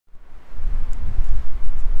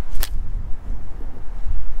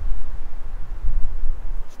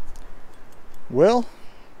Well,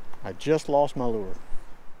 I just lost my lure.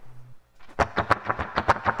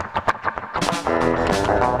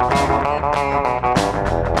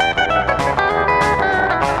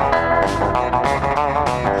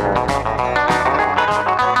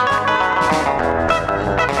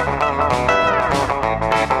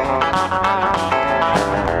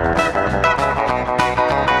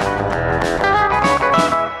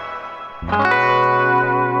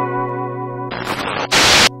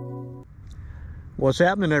 What's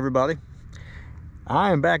happening, everybody?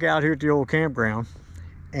 I am back out here at the old campground,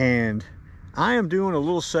 and I am doing a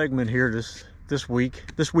little segment here this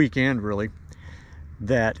weekend really,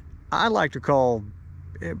 that I like to call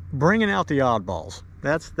bringing out the oddballs.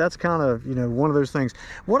 That's kind of, you know, one of those things.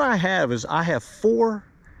 What I have is I have 4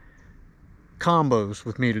 combos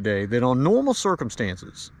with me today that on normal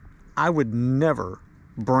circumstances I would never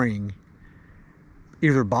bring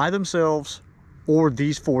either by themselves or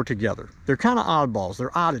these 4 together. They're kind of oddballs,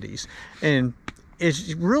 they're oddities, and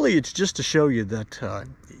it's just to show you that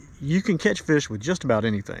you can catch fish with just about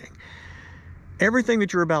anything. Everything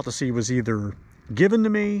that you're about to see was either given to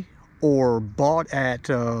me or bought at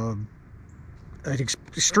an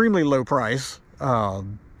extremely low price,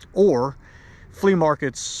 or flea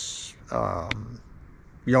markets,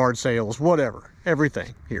 yard sales, whatever,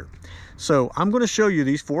 everything here. So I'm going to show you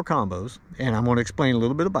these 4 combos, and I'm going to explain a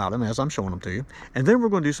little bit about them as I'm showing them to you, and then we're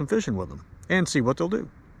going to do some fishing with them and see what they'll do.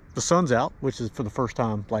 The sun's out, which is for the first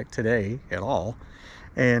time like today at all,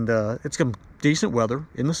 and it's some decent weather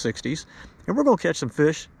in the 60s, and we're going to catch some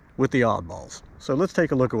fish with the oddballs. So let's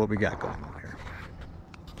take a look at what we got going on here.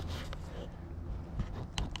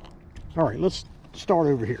 All right, let's start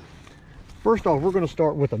over here. First off, we're going to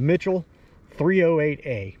start with a Mitchell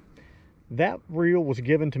 308A. That reel was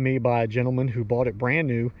given to me by a gentleman who bought it brand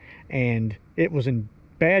new, and it was in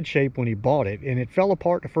bad shape when he bought it, and it fell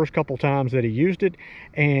apart the first couple times that he used it,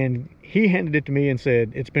 and he handed it to me and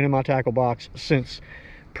said it's been in my tackle box since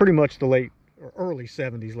pretty much the early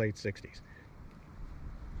 70s, late 60s.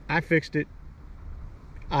 I fixed it,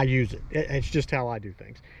 I use it. It's just how I do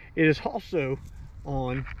things. It is also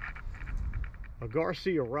on a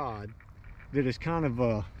Garcia rod that is kind of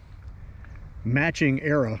a matching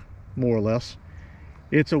era, more or less.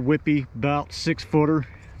 It's a whippy, about 6-footer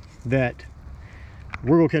that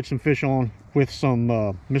we're gonna catch some fish on with some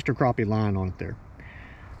Mr. Crappie line on it there.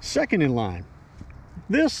 Second in line,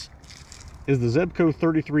 this is the Zebco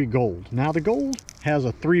 33 Gold. Now the Gold has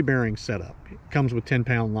a 3-bearing setup. It comes with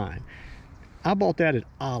 10-pound line. I bought that at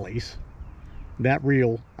Ollie's. That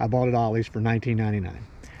reel I bought at Ollie's for $19.99.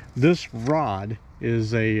 This rod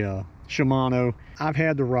is a Shimano. I've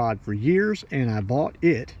had the rod for years, and I bought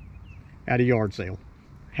it at a yard sale.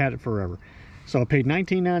 Had it forever. So I paid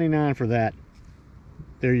 $19.99 for that.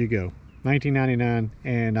 There you go, $19.99,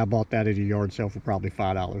 and I bought that at a yard sale for probably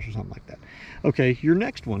 $5 or something like that. Okay, your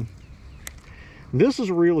next one. This is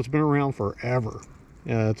a reel that's been around forever.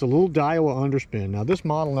 It's a little Daiwa underspin. Now this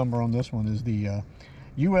model number on this one is the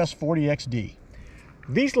US 40XD.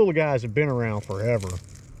 These little guys have been around forever.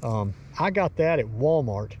 I got that at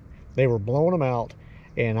Walmart. They were blowing them out,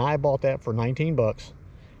 and I bought that for 19 bucks.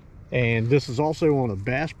 And this is also on a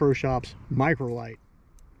Bass Pro Shops microlight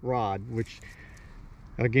rod, which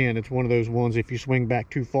again, it's one of those ones, if you swing back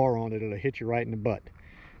too far on it, it'll hit you right in the butt.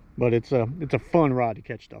 But it's a fun rod to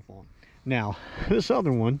catch stuff on. Now this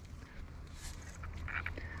other one,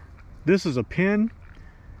 this is a Penn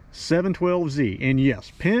 712Z, and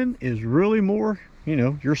yes, Penn is really more, you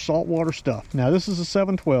know, your saltwater stuff. Now this is a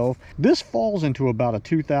 712. This falls into about a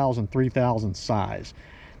 2,000, 3,000 size.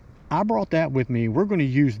 I brought that with me. We're going to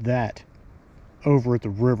use that over at the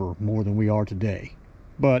river more than we are today.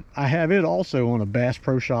 But I have it also on a Bass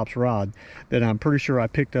Pro Shops rod that I'm pretty sure I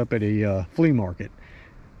picked up at a flea market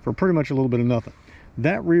for pretty much a little bit of nothing.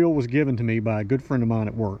 That reel was given to me by a good friend of mine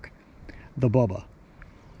at work, the Bubba.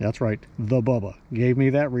 That's right, the Bubba gave me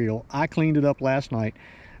that reel. I cleaned it up last night,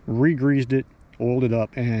 re-greased it, oiled it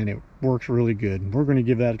up, and it works really good. We're going to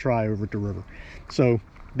give that a try over at the river. So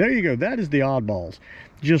there you go. That is the oddballs.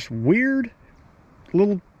 Just weird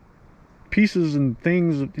little pieces and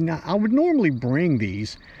things. Now, I would normally bring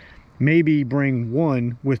these, maybe bring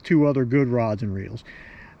one with 2 other good rods and reels,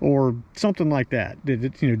 or something like that.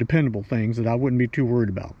 It's, you know, dependable things that I wouldn't be too worried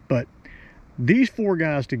about. But these 4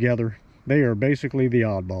 guys together, they are basically the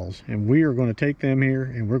oddballs, and we are going to take them here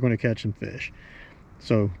and we're going to catch some fish.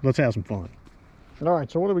 So let's have some fun. All right,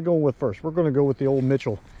 so what are we going with first? We're going to go with the old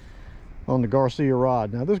Mitchell on the Garcia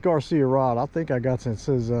rod. Now this Garcia rod, I think I got, since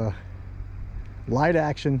it says light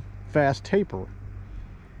action fast taper,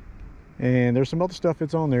 and there's some other stuff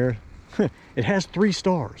that's on there. It has 3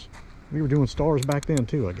 stars. We were doing stars back then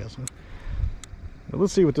too, I guess, huh? Now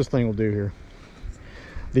let's see what this thing will do here.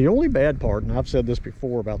 The only bad part, and I've said this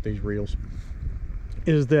before about these reels,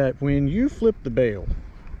 is that when you flip the bail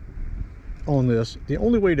on this, the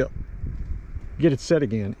only way to get it set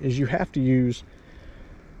again is you have to use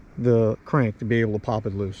the crank to be able to pop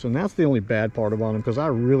it loose. And that's the only bad part about them, because I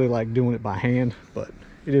really like doing it by hand, but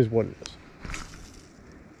it is what it is.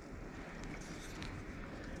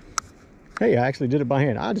 Hey, I actually did it by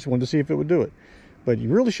hand. I just wanted to see if it would do it. But you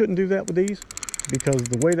really shouldn't do that with these, because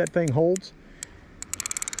the way that thing holds,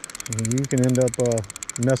 you can end up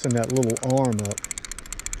messing that little arm up.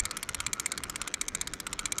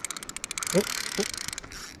 Oh.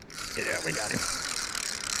 Yeah, we got him.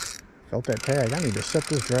 Felt that tag. I need to set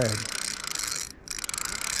this drag.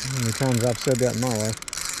 How many times I've said that in my life.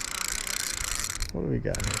 What do we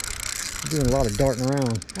got here? Doing a lot of darting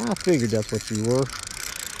around. I figured that's what you were,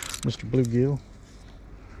 Mr. Bluegill.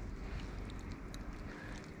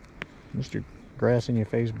 Mr. Grass in your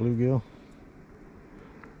face bluegill.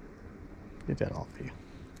 Get that off of you.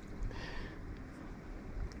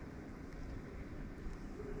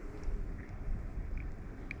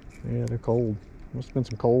 Yeah, they're cold. Must have been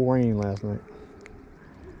some cold rain last night.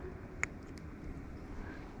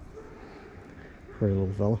 Pretty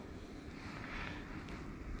little fella.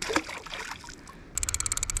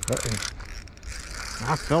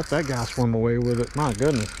 I felt that guy swim away with it. My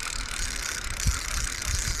goodness.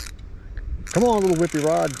 Come on, little whippy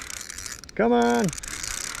rod. Come on.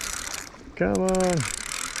 Come on.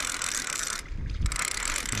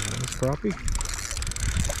 Nice crappie.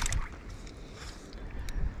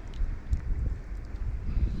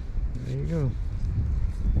 There you go.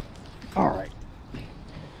 All right.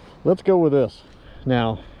 Let's go with this.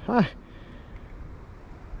 Now,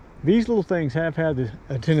 these little things have had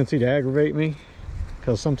a tendency to aggravate me,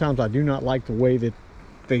 because sometimes I do not like the way that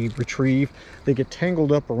they retrieve. They get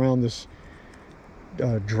tangled up around this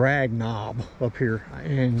drag knob up here,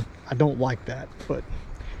 and I don't like that, but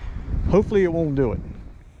hopefully it won't do it.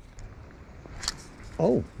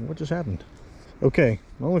 Oh, what just happened? Okay, I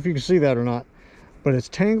don't know if you can see that or not, but it's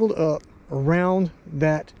tangled up around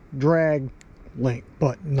that drag link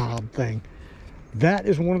butt knob thing. That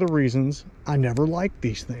is one of the reasons I never liked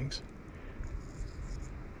these things.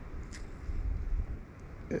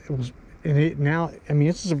 It was, and it now, I mean,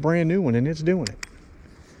 this is a brand new one and it's doing it.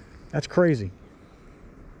 That's crazy.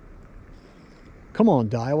 Come on,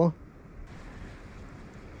 Daiwa.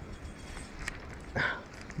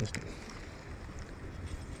 Missed him.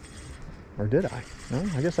 Or did I? No,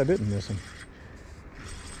 I guess I didn't miss him.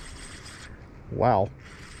 Wow.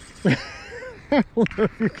 I don't know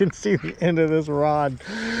if you can see the end of this rod.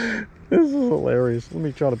 This is hilarious. Let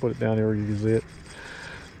me try to put it down here where you can see it.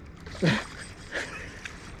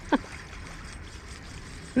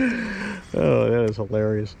 Oh, that is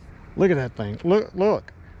hilarious. Look at that thing. Look,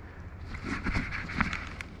 look.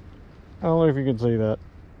 I don't know if you can see that.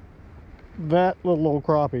 That little old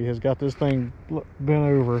crappie has got this thing bent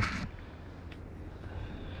over.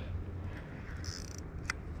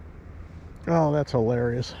 Oh, that's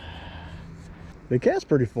hilarious. They cast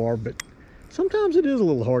pretty far, but sometimes it is a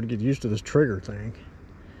little hard to get used to this trigger thing.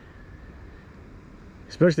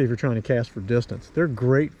 Especially if you're trying to cast for distance. They're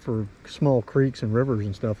great for small creeks and rivers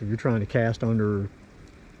and stuff if you're trying to cast under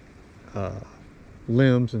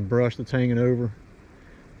limbs and brush that's hanging over,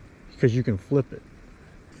 because you can flip it.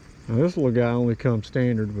 Now this little guy only comes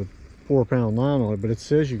standard with 4-pound line on it, but it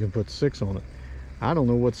says you can put 6 on it. I don't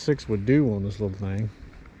know what 6 would do on this little thing.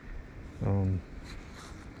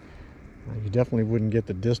 You definitely wouldn't get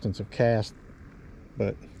the distance of cast,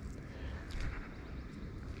 but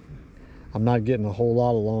I'm not getting a whole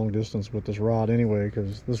lot of long distance with this rod anyway,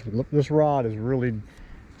 because this rod is really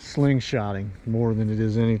slingshotting more than it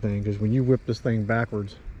is anything, because when you whip this thing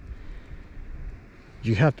backwards,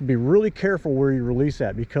 you have to be really careful where you release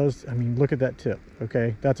at, because I mean, look at that tip.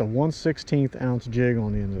 Okay, that's a 1/16 ounce jig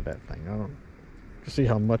on the end of that thing. I don't see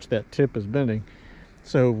how much that tip is bending.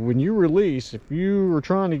 So when you release, if you were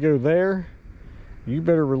trying to go there, you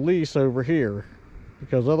better release over here,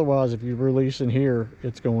 because otherwise if you release in here,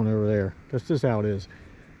 it's going over there. That's just how it is.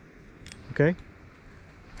 Okay,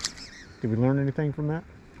 did we learn anything from that?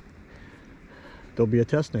 There'll be a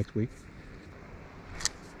test next week.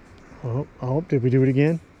 Oh, did we do it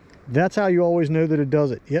again? That's how you always know that it does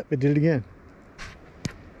it. Yep, it did it again.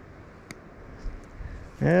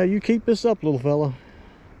 Yeah, you keep this up, little fella.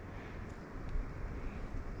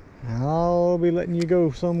 I'll be letting you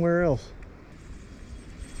go somewhere else.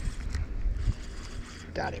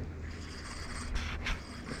 Got him.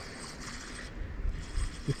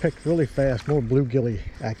 He picked really fast, more bluegilly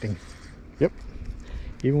acting. Yep.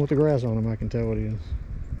 Even with the grass on him, I can tell what he is.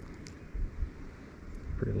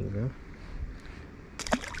 pretty little guy.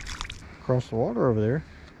 Across the water over there,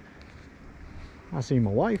 I see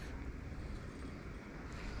my wife.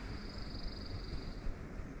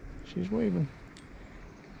 She's waving.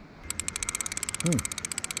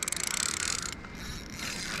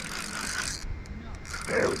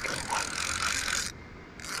 There we go.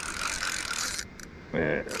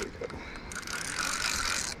 There we go.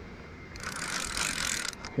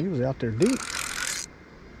 He was out there deep.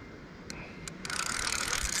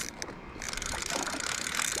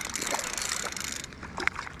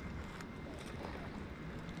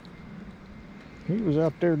 He was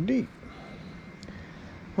out there deep.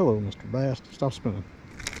 Hello, Mr. Bass. Stop spinning.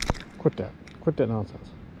 Quit that. Quit that nonsense.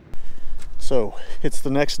 So, it's the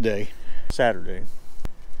next day, Saturday.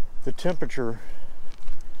 The temperature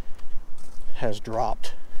has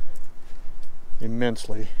dropped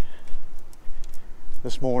immensely.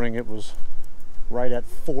 This morning it was right at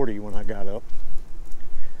 40 when I got up.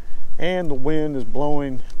 And the wind is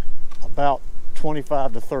blowing about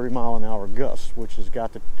 25 to 30 mile an hour gusts, which has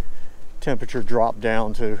got the temperature dropped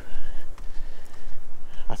down to,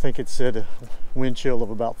 I think it said a wind chill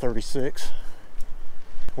of about 36.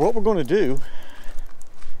 What we're going to do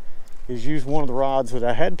is use one of the rods that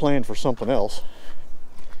I had planned for something else,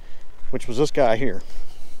 which was this guy here.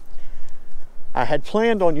 I had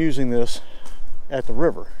planned on using this at the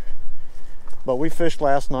river, but we fished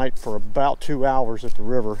last night for about 2 hours at the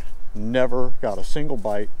river, never got a single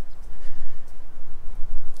bite.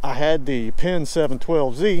 I had the Penn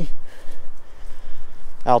 712Z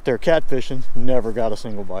out there catfishing, never got a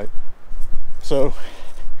single bite. So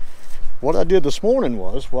what I did this morning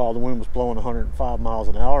was, while the wind was blowing 105 miles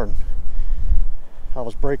an hour and I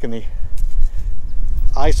was breaking the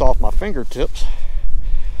ice off my fingertips,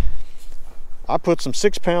 I put some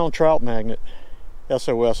 6-pound trout magnet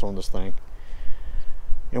SOS on this thing,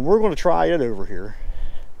 and we're going to try it over here,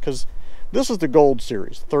 because this is the Gold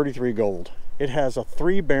Series 33 Gold. It has a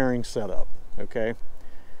 3-bearing setup. Okay,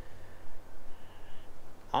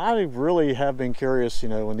 I really have been curious, you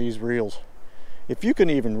know, in these reels, if you can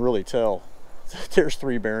even really tell that there's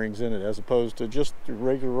 3 bearings in it as opposed to just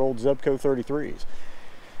regular old Zebco 33s.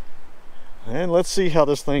 And let's see how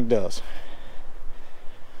this thing does.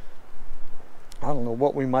 I don't know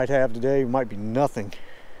what we might have today. It might be nothing.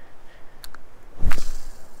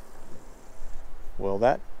 Well,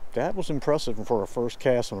 that was impressive for a first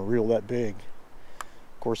cast on a reel that big.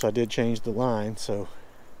 Of course, I did change the line, so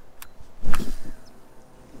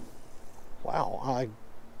wow,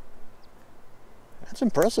 that's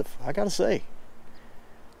impressive, I gotta say.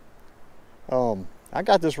 I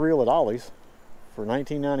got this reel at Ollie's for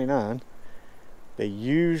 $19.99. They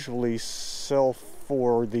usually sell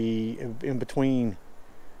for the in between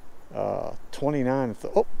 $29 and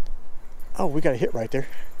oh, we got a hit right there.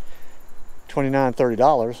 $29,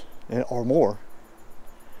 $30 or more.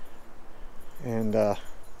 And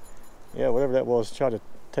yeah, whatever that was, try to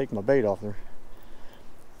take my bait off there.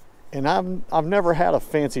 And I've never had a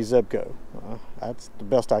fancy Zebco. That's the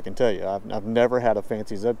best I can tell you. I've never had a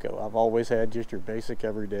fancy Zebco. I've always had just your basic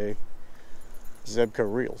everyday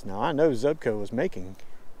Zebco reels. Now I know Zebco is making,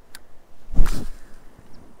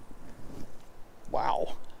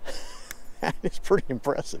 wow, that is pretty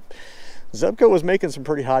impressive. Zebco was making some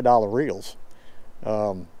pretty high dollar reels,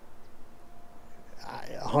 $100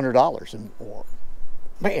 and more.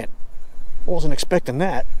 Man, wasn't expecting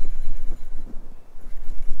that.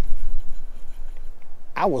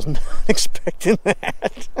 I was not expecting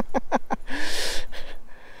that.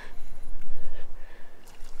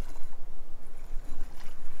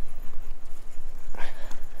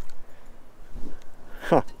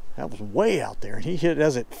 Huh, that was way out there, and he hit it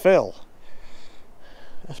as it fell.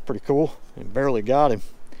 That's pretty cool. And barely got him.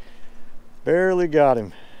 Barely got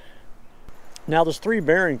him. Now this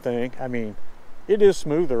 3-bearing thing, I mean, it is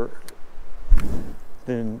smoother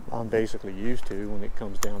than I'm basically used to when it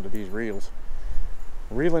comes down to these reels.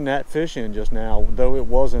 Reeling that fish in just now, though it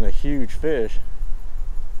wasn't a huge fish,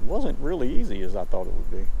 it wasn't really easy as I thought it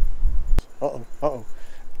would be. Uh-oh, uh-oh.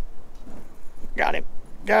 Got him,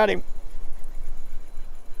 got him.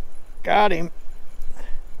 Got him.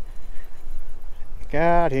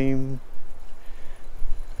 Got him.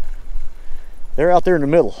 They're out there in the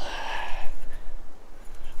middle.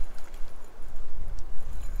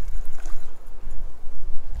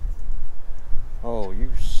 Oh, you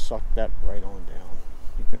sucked that right on down.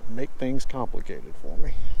 You can make things complicated for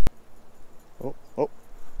me. Oh, oh.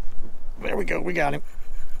 There we go. We got him.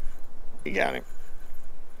 We got him.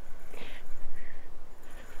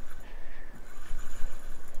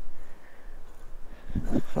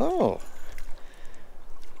 Oh.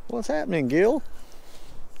 What's happening, Gil?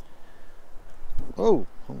 Oh,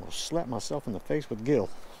 I almost slapped myself in the face with gill.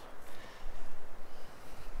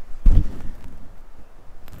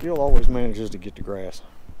 Gill always manages to get the grass.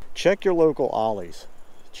 Check your local ollies.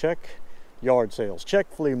 Check yard sales.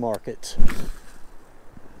 Check flea markets.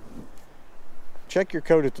 Check your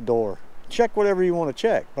coat at the door. Check whatever you want to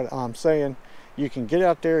check. But I'm saying you can get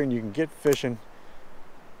out there and you can get fishing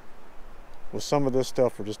with some of this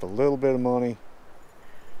stuff for just a little bit of money.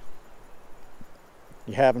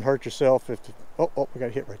 You haven't hurt yourself if oh, we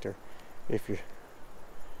got hit right there. If you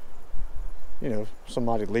know,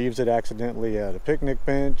 somebody leaves it accidentally at a picnic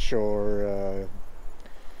bench or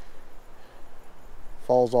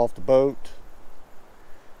falls off the boat,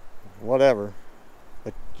 whatever.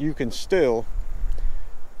 But you can still,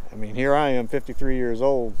 I mean, here I am, 53 years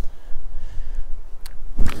old,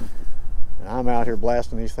 and I'm out here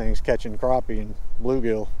blasting these things, catching crappie and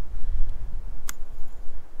bluegill.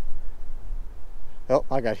 Oh,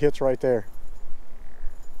 I got hits right there.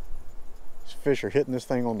 These fish are hitting this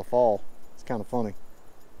thing on the fall. It's kind of funny.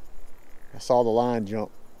 I saw the line jump.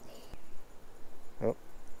 Oh,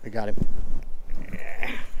 we got him.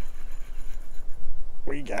 Yeah.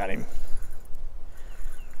 We got him.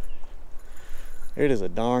 It is a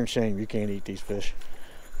darn shame you can't eat these fish.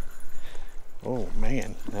 Oh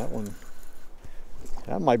man,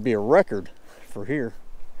 that might be a record for here.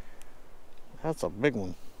 That's a big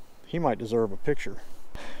one. He might deserve a picture.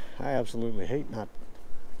 I absolutely hate not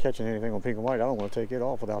catching anything on pink and white. I don't want to take it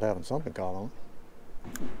off without having something caught on.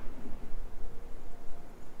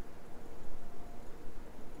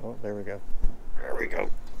 Oh, there we go. There we go.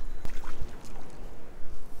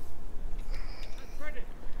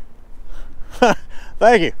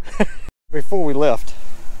 Thank you. Before we left,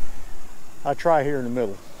 I try here in the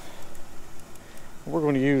middle. We're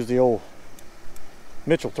going to use the old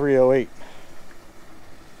Mitchell 308.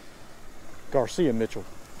 Garcia Mitchell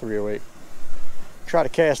 308. Try to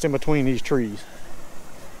cast in between these trees.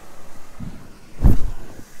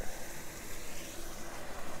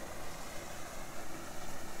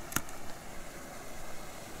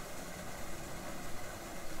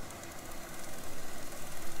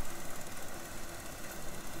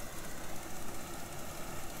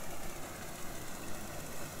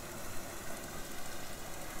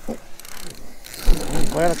 I'm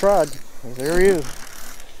glad I tried. There he is.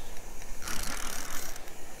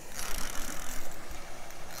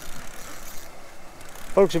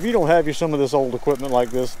 Folks, if you don't have some of this old equipment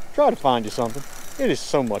like this, try to find you something. It is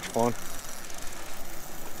so much fun.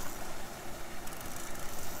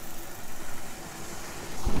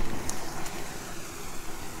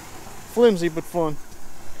 Flimsy but fun.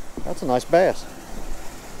 That's a nice bass.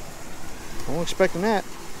 I wasn't expecting that.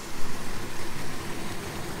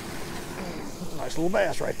 Nice little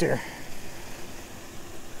bass right there.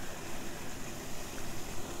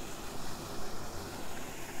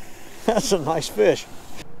 That's a nice fish.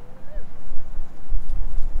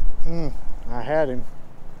 I had him.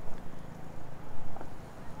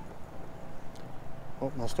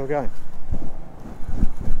 Oh, I still got him.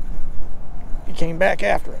 He came back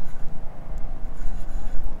after it.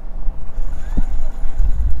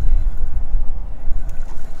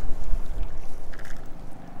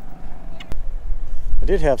 I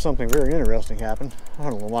did have something very interesting happen. I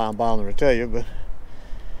don't know why I'm bothering to tell you, but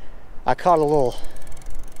I caught a little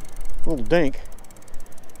dink,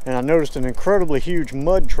 and I noticed an incredibly huge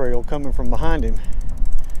mud trail coming from behind him,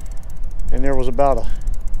 and there was about a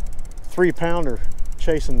 3-pounder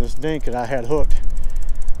chasing this dink that I had hooked.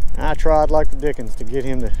 And I tried like the dickens to get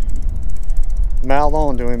him to mouth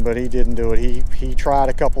on to him, but he didn't do it. He tried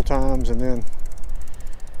a couple times, and then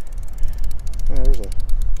there's a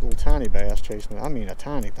little tiny bass chasing it. I mean, a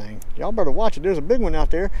tiny thing. Y'all better watch it. There's a big one out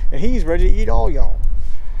there, and he's ready to eat all y'all.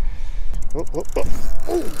 Oh, oh, oh.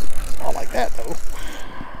 Oh. Not like that though.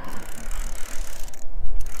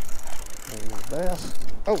 There's a bass.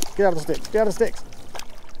 Oh, get out of the sticks, get out of the sticks.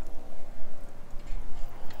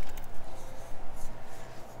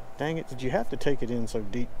 Dang it, did you have to take it in so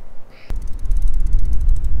deep?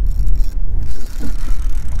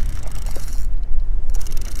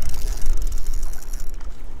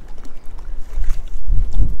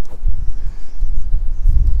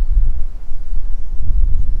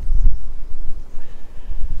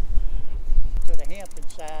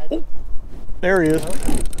 Oh, there he is.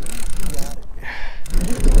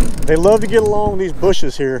 They love to get along these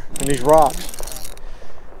bushes here and these rocks.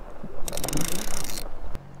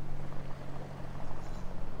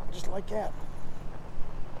 Just like that.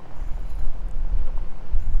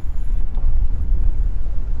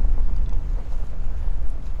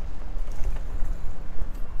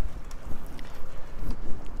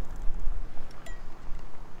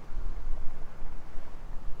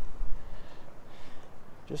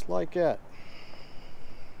 Just like that.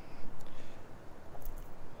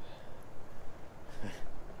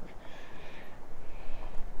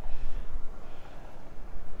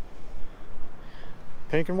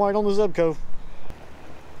 Pink and white on the Zebco.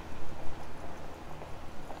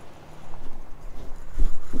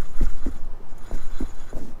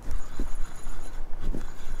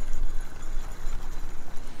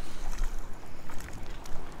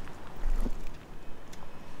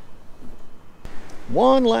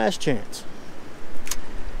 One last chance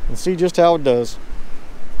and see just how it does.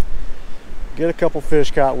 Get a couple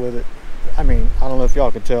fish caught with it. I mean, I don't know if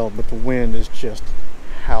y'all can tell, but the wind is just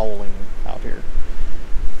howling out here.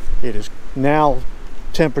 It is now,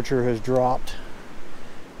 temperature has dropped.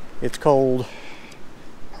 It's cold,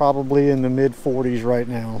 probably in the mid 40s right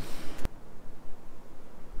now.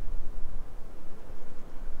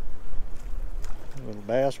 A little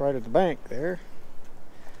bass right at the bank there.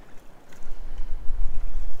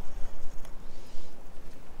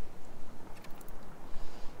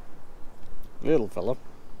 Little fella.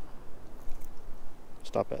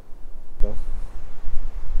 Stop that. Go.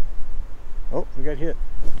 Oh, we got hit.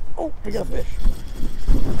 Oh, we got a fish.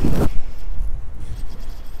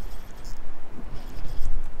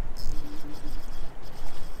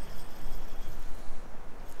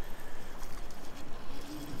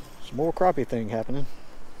 Some more crappie thing happening.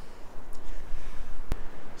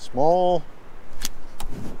 Small.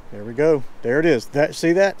 There we go. There it is. That,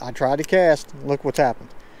 see that? I tried to cast. Look what's happened.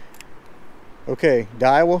 Okay,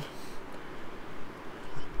 Daiwa.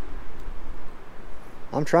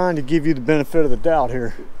 I'm trying to give you the benefit of the doubt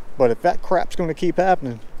here, but if that crap's going to keep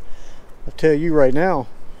happening, I'll tell you right now,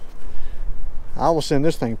 I will send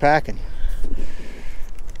this thing packing.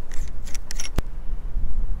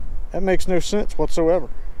 That makes no sense whatsoever.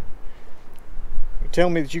 You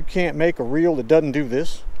tell me that you can't make a reel that doesn't do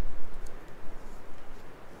this?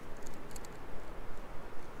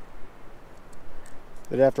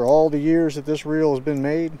 That after all the years that this reel has been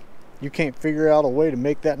made, you can't figure out a way to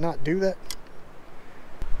make that not do that?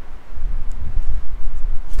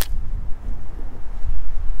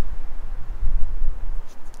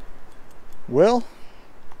 Well,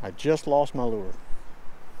 I just lost my lure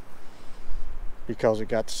because it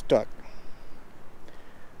got stuck.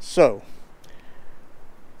 So,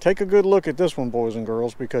 take a good look at this one, boys and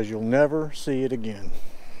girls, because you'll never see it again.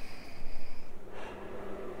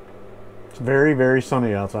 It's very, very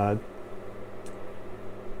sunny outside,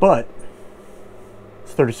 but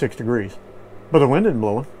it's 36 degrees, but the wind isn't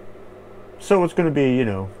blowing, so it's going to be, you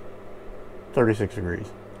know, 36 degrees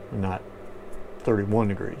and not 31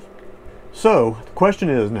 degrees. So the question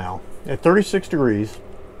is now, at 36 degrees,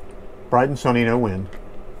 bright and sunny, no wind,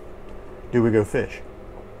 do we go fish?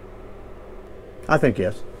 I think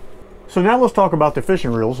yes. So now let's talk about the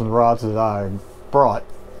fishing reels and rods that I brought.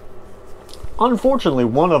 Unfortunately,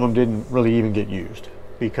 one of them didn't really even get used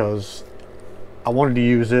because I wanted to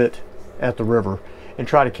use it at the river and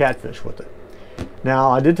try to catfish with it.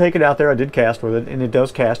 Now, I did take it out there, I did cast with it, and it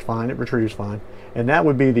does cast fine, it retrieves fine, and that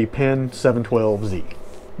would be the Penn 712Z.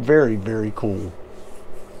 Very, very cool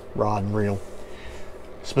rod and reel,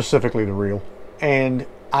 specifically the reel. And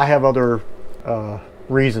I have other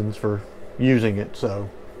reasons for using it, so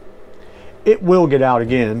it will get out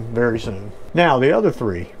again very soon. Now, the other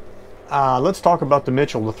three, let's talk about the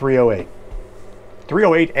Mitchell, the 308.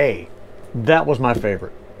 308A, that was my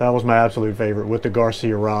favorite. That was my absolute favorite with the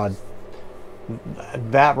Garcia rod.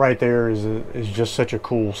 That right there is just such a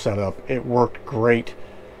cool setup. It worked great.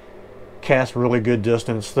 Cast really good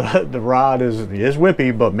distance. The rod is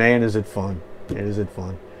whippy, but man, is it fun. It is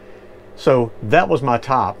fun. So that was my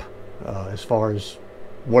top as far as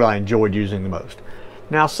what I enjoyed using the most.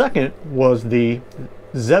 Now, second was the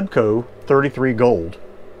Zebco 33 Gold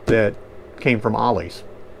that came from Ollie's.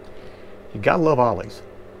 You gotta love Ollie's.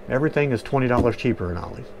 Everything is $20 cheaper in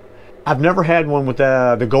Ollie's. I've never had one with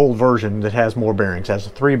the gold version that has more bearings. It has a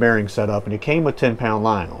 3 bearing setup, and it came with 10-pound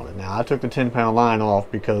line on it. Now, I took the 10-pound line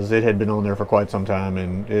off because it had been on there for quite some time,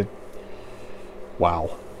 and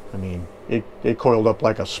wow. I mean, it coiled up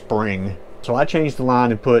like a spring. So I changed the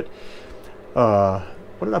line and put, what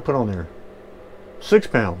did I put on there?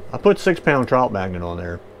 6-pound. I put 6-pound trout magnet on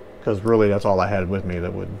there because really that's all I had with me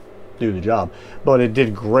that would do the job. But it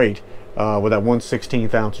did great with that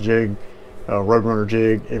 1/16 ounce jig. Roadrunner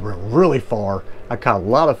jig. It went really far. I caught a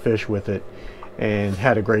lot of fish with it and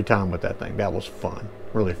had a great time with that thing. That was fun,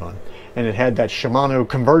 really fun. And it had that Shimano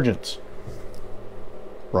Convergence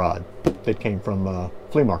rod that came from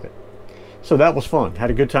Flea-Market. So that was fun. Had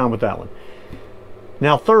a good time with that one.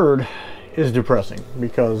 Now, third is depressing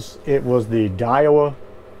because it was the Daiwa,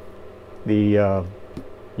 the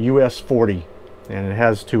US 40 and it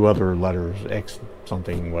has two other letters, X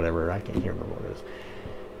something, whatever. I can't remember what it is.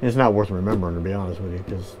 It's not worth remembering, to be honest with you,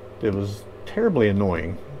 because it was terribly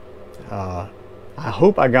annoying. I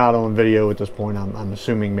hope I got on video at this point. I'm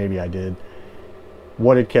assuming maybe I did.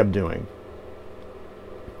 What it kept doing.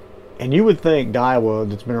 And you would think Daiwa,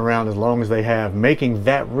 that's been around as long as they have, making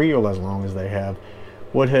that reel as long as they have,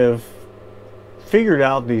 would have figured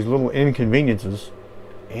out these little inconveniences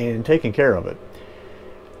and taken care of it.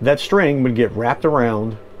 That string would get wrapped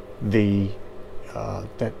around the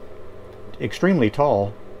that extremely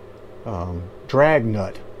tall drag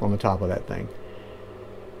nut on the top of that thing.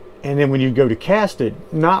 And then when you go to cast it,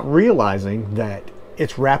 not realizing that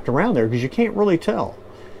it's wrapped around there, because you can't really tell.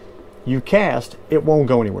 You cast, it won't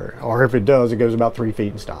go anywhere, or if it does, it goes about 3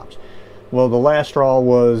 feet and stops. Well, the last straw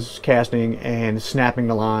was casting and snapping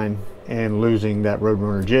the line and losing that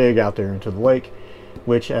Roadrunner jig out there into the lake,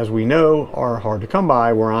 which, as we know, are hard to come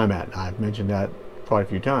by where I'm at. I've mentioned that quite a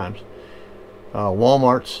few times.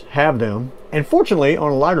 Walmarts have them, and fortunately,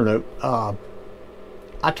 on a lighter note,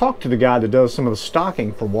 I talked to the guy that does some of the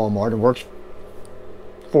stocking for Walmart and works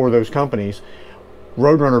for those companies,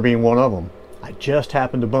 Roadrunner being one of them. I just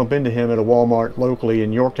happened to bump into him at a Walmart locally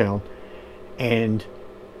in Yorktown, and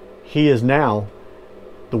he is now,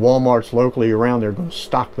 the Walmarts locally around there, going to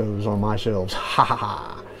stock those on my shelves. Ha ha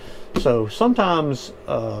ha. So sometimes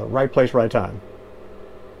right place, right time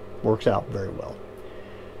works out very well.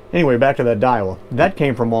 Anyway, back to that Daiwa. That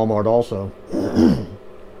came from Walmart also.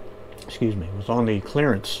 Excuse me. It was on the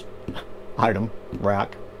clearance item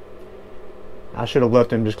rack. I should have let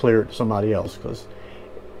them just clear it to somebody else, because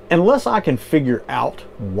unless I can figure out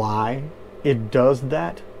why it does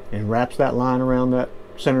that and wraps that line around that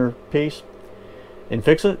center piece and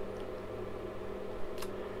fix it,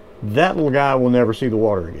 that little guy will never see the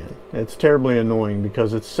water again. It's terribly annoying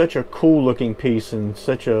because it's such a cool looking piece and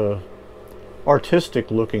such a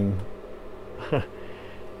artistic looking,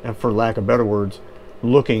 and for lack of better words,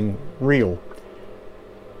 looking reel,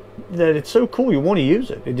 that it's so cool you want to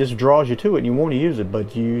use it. It just draws you to it and you want to use it.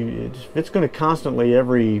 But it's going to constantly,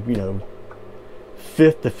 every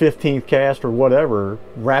 5th to 15th cast or whatever,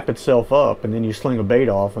 wrap itself up, and then you sling a bait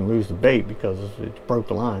off and lose the bait because it broke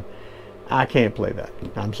the line. I can't play that.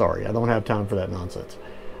 I'm sorry, I don't have time for that nonsense.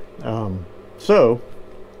 So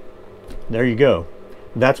there you go.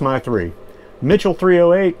 That's my 3: Mitchell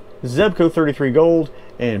 308, Zebco 33 Gold,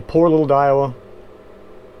 and poor little Daiwa.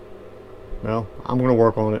 Well, I'm going to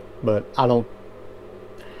work on it, but I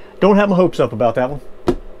don't have my hopes up about that one.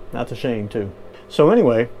 That's a shame too. So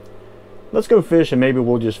anyway, let's go fish, and maybe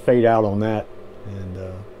we'll just fade out on that, and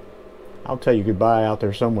I'll tell you goodbye out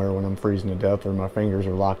there somewhere when I'm freezing to death, or my fingers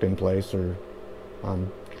are locked in place, or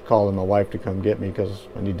I'm calling my wife to come get me because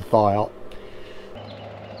I need to thaw out.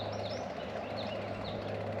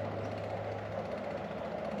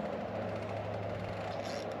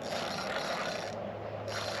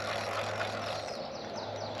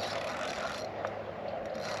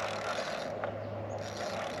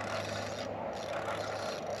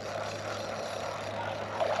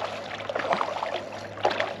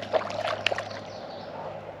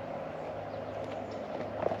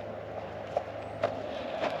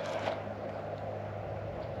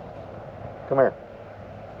 Come here.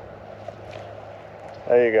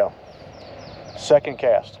 There you go. Second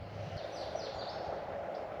cast.